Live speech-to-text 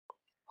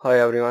Hi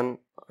everyone,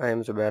 I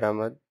am Zubair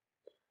Ahmed.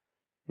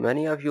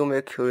 Many of you may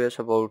be curious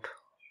about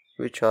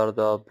which are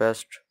the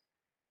best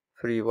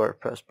free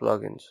WordPress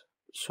plugins.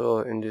 So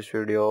in this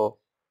video,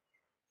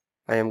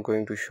 I am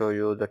going to show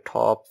you the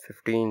top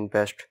 15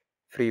 best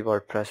free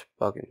WordPress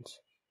plugins.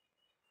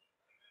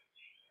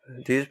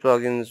 These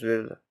plugins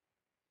will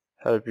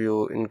help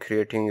you in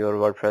creating your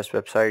WordPress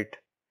website.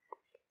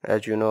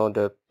 As you know,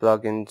 the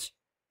plugins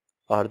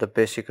are the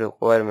basic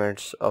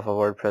requirements of a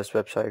WordPress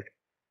website.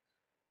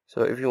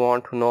 So if you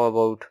want to know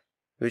about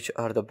which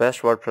are the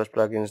best WordPress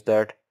plugins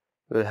that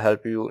will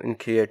help you in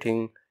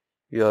creating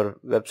your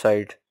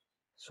website,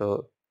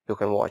 so you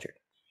can watch it.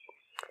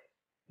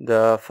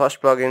 The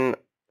first plugin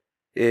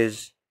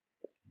is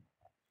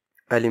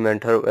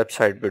Elementor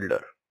Website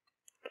Builder.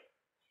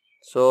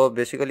 So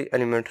basically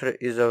Elementor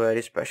is a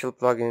very special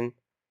plugin.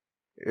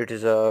 It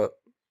is a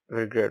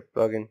very great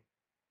plugin.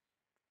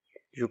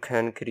 You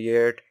can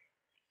create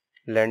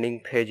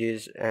landing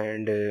pages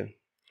and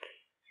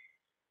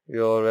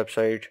your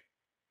website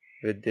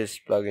with this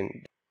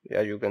plugin.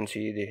 As you can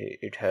see,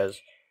 it has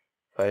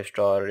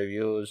 5-star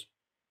reviews.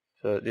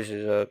 So this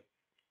is a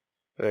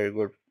very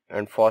good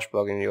and fast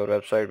plugin. Your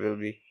website will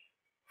be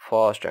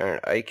fast and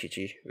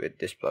eye-catchy with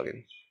this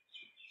plugin.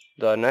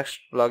 The next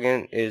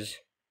plugin is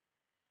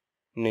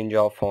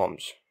Ninja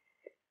Forms.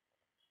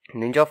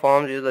 Ninja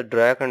Forms is a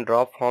drag and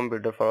drop form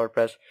builder for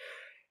WordPress.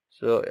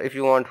 So if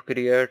you want to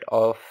create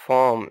a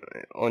form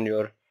on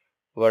your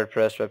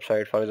WordPress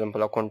website, for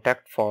example a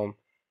contact form,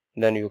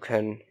 then you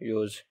can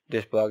use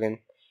this plugin.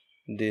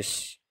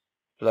 This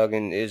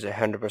plugin is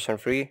 100%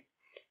 free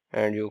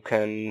and you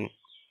can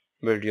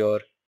build your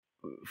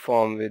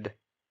form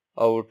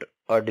without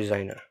a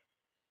designer.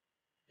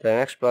 The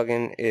next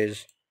plugin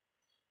is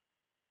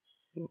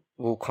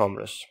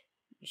WooCommerce.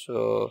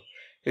 So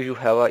if you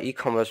have an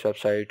e-commerce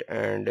website,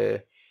 and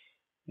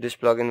this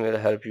plugin will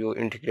help you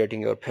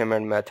integrating your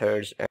payment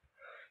methods. And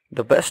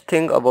the best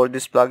thing about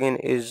this plugin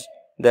is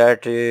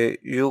that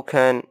you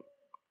can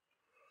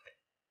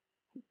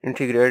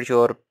integrate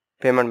your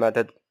payment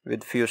method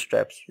with few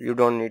steps. You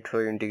don't need to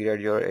integrate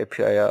your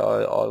API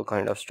or all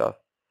kind of stuff.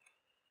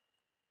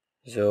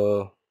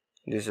 So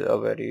this is a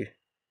very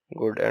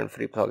good and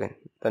free plugin.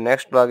 The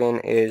next plugin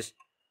is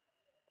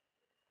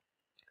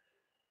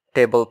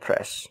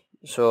TablePress.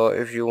 So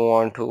if you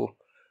want to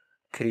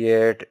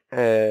create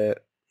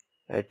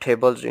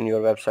tables in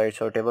your website,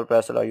 so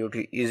TablePress allow you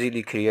to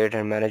easily create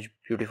and manage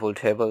beautiful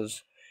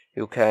tables.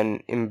 You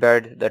can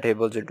embed the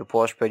tables into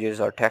post pages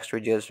or text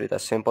pages with a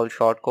simple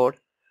shortcode,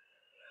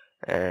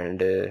 and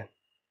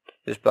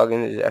this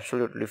plugin is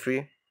absolutely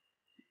free.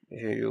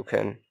 You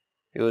can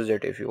use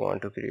it if you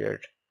want to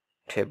create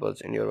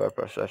tables in your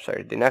WordPress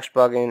website. The next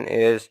plugin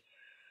is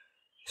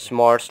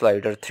Smart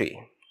Slider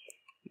 3.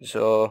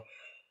 So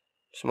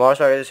Smart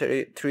Slider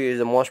 3 is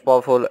the most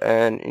powerful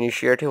and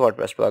initiative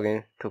WordPress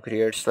plugin to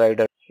create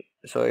sliders.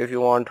 So if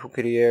you want to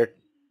create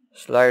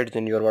slides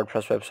in your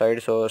WordPress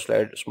website, so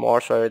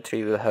Smart Slider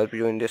 3 will help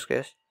you in this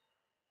case,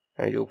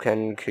 and you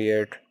can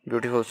create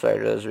beautiful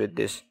sliders with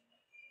this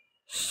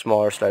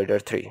Smart Slider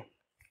 3.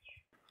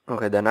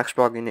 Okay, the next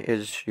plugin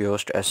is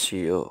Yoast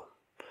SEO.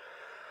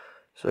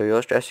 So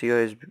Yoast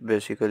SEO is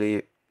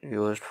basically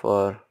used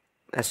for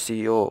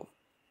SEO.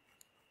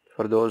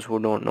 For those who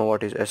don't know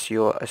what is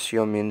SEO,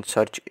 SEO means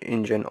search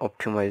engine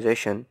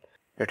optimization.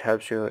 It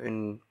helps you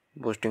in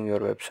boosting your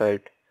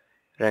website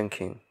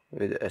ranking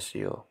with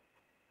SEO.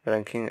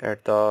 Ranking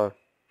at the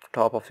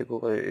top of the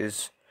Google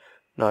is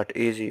not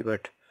easy,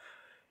 but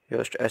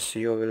Yoast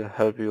SEO will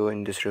help you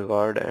in this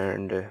regard,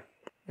 and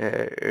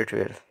it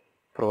will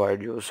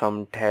provide you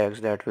some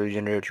tags that will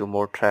generate you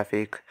more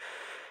traffic,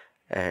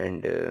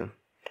 and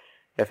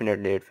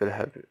definitely it will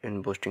help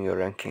in boosting your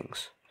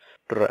rankings.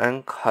 To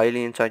rank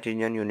highly in search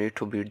engine, you need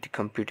to beat the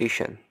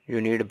competition. You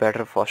need a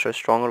better, faster,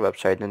 stronger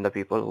website than the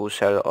people who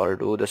sell or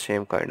do the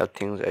same kind of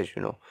things, as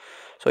you know.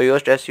 So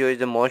Yoast SEO is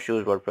the most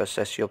used WordPress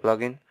SEO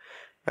plugin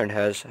and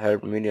has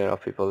helped millions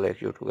of people like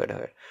you to get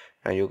ahead.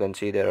 And you can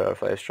see there are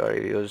 5-star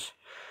reviews.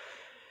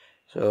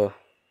 So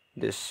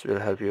this will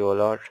help you a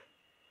lot.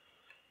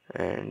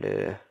 And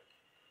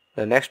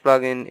the next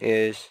plugin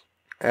is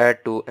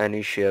Add to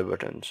Any Share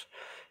Buttons.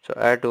 So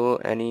Add to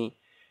Any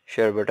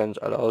Share Buttons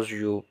allows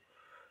you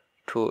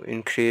to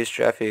increase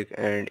traffic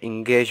and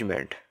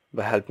engagement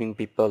by helping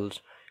people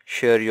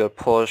share your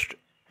posts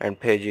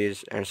and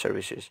pages and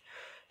services.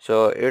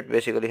 So it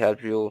basically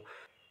helps you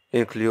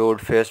include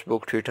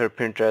Facebook, Twitter,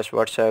 Pinterest,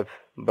 WhatsApp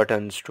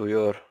buttons to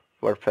your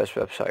WordPress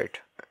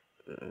website.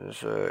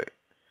 So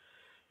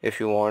if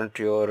you want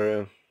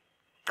your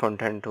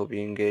content to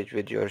be engaged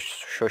with your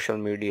social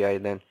media,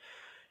 then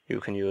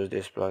you can use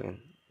this plugin.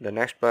 The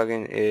next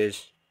plugin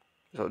is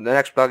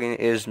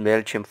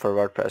MailChimp for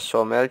WordPress.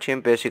 So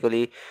MailChimp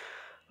basically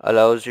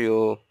allows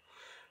you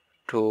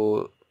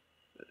to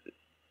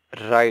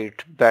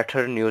write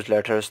better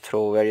newsletters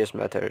through various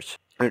methods.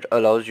 It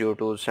allows you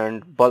to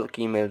send bulk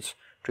emails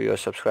to your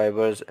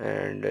subscribers,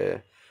 and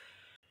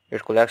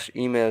it collects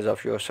emails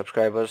of your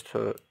subscribers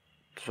so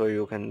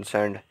you can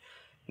send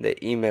the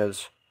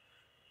emails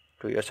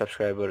to your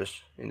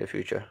subscribers in the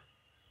future.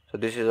 So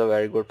this is a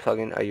very good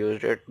plugin. I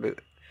used it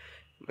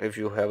if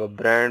you have a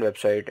brand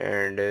website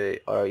and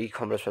or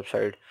e-commerce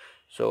website.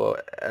 So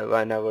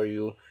whenever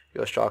your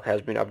stock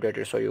has been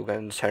updated, so you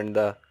can send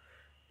the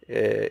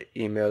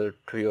email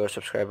to your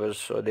subscribers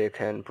so they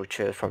can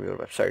purchase from your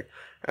website.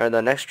 And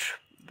the next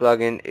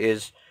plugin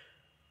is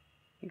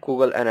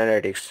Google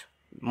Analytics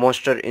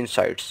Monster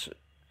Insights.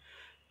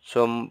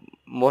 So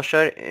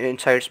Monster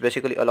Insights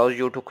basically allows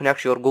you to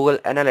connect your Google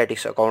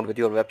Analytics account with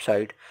your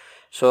website,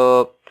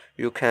 so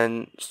you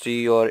can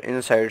see your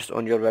insights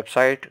on your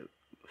website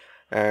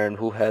and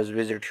who has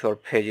visited your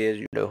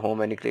pages, how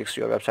many clicks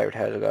your website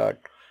has got,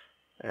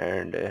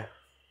 and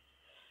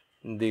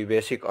the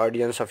basic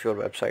audience of your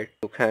website.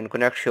 You can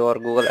connect your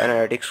Google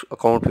Analytics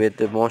account with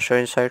the Monster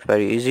Insight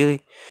very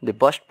easily. The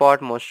best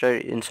part, Monster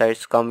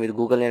Insights come with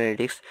Google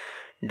Analytics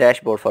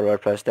dashboard for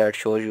WordPress that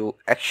shows you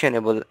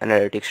actionable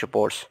analytics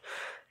reports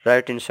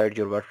right inside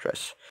your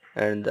WordPress.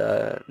 And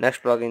the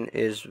next plugin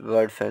is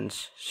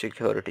Wordfence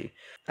security.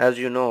 As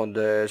you know,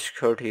 the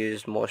security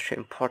is most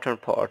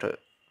important part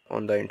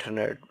on the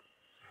internet,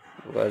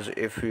 because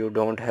if you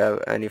don't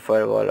have any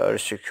firewall or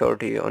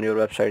security on your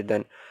website,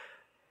 then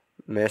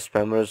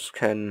spammers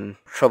can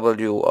trouble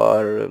you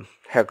or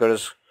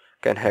hackers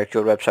can hack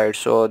your website.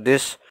 So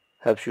this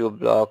helps you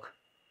block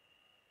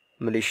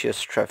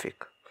malicious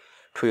traffic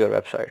to your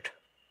website.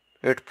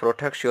 It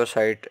protects your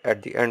site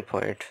at the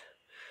endpoint,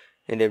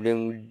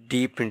 enabling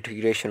deep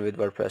integration with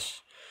WordPress.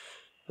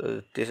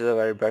 So this is a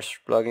very best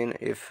plugin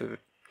if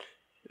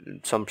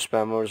some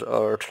spammers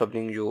are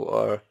troubling you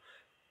or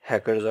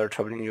hackers are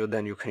troubling you,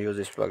 then you can use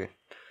this plugin.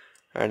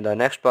 And the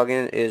next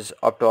plugin is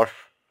Updraft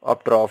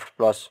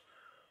Plus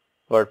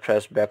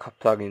WordPress backup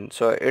plugin.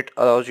 So it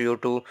allows you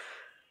to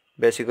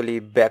basically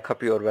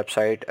backup your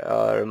website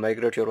or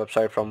migrate your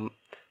website from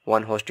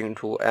one hosting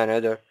to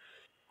another.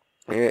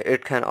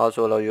 It can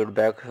also allow you to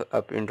back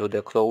up into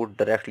the cloud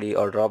directly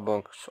or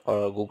Dropbox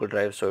or Google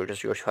Drive, so it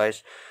is your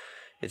choice.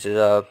 It is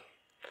a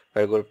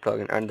very good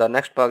plugin. And the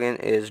next plugin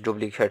is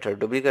Duplicator.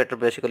 Duplicator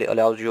basically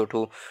allows you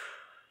to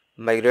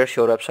migrate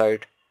your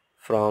website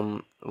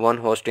from one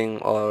hosting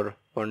or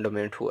one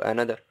domain to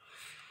another.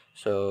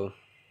 So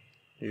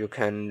you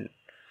can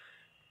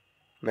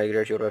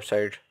migrate your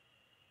website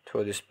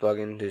through this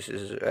plugin. This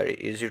is a very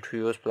easy to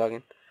use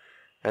plugin.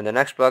 And the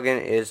next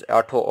plugin is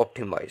Auto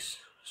Optimize.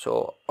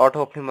 So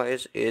Auto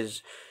Optimize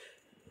is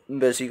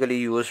basically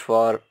used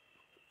for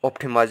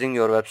optimizing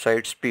your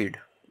website speed.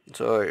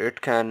 So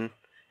it can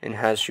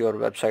enhance your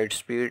website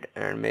speed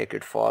and make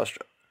it fast.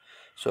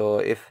 So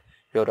if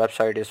your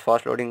website is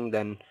fast loading,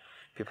 then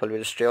people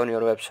will stay on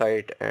your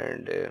website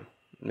and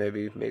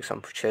maybe make some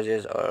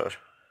purchases or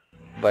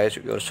buy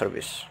your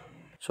service.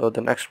 So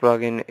the next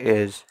plugin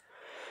is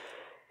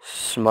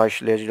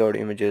Smash Lazy Load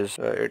Images.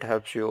 It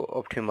helps you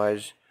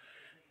optimize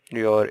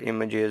your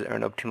images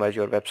and optimize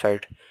your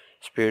website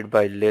speed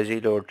by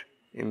lazy load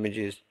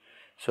images.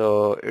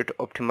 So it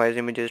optimizes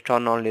images,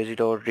 turn on lazy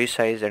load,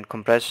 resize and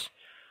compress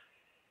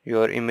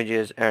your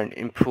images and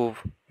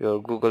improve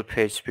your Google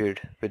page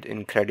speed with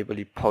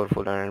incredibly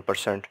powerful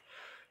 100%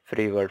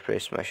 free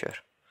WordPress measure.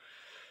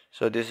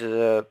 So this is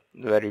a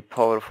very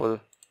powerful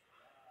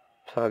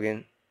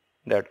plugin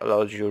that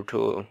allows you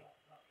to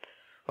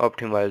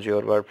optimize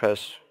your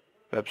WordPress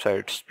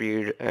website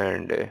speed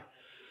and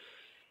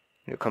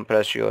you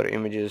compress your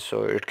images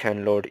so it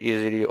can load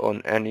easily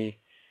on any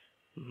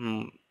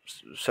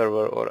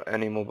server or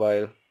any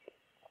mobile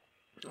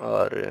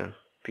or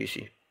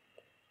PC.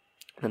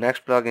 The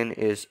next plugin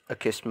is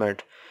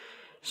Akismet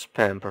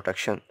Spam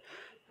Protection.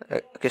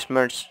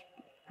 Akismet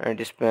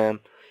Anti-Spam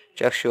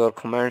checks your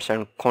comments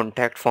and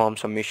contact form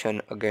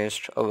submission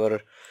against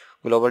our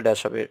global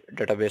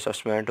database of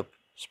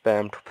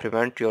spam to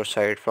prevent your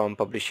site from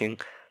publishing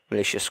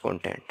malicious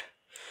content.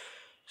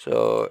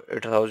 So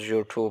it allows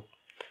you to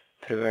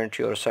prevent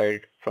your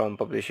site from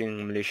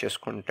publishing malicious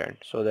content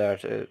so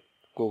that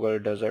Google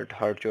doesn't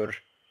hurt your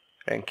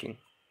ranking.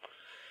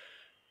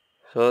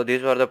 So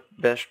these were the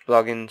best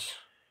plugins,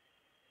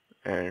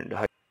 and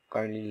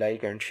kindly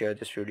like and share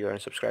this video and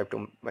subscribe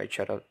to my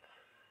channel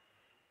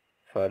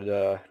for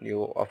the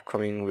new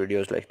upcoming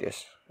videos like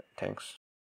this. Thanks.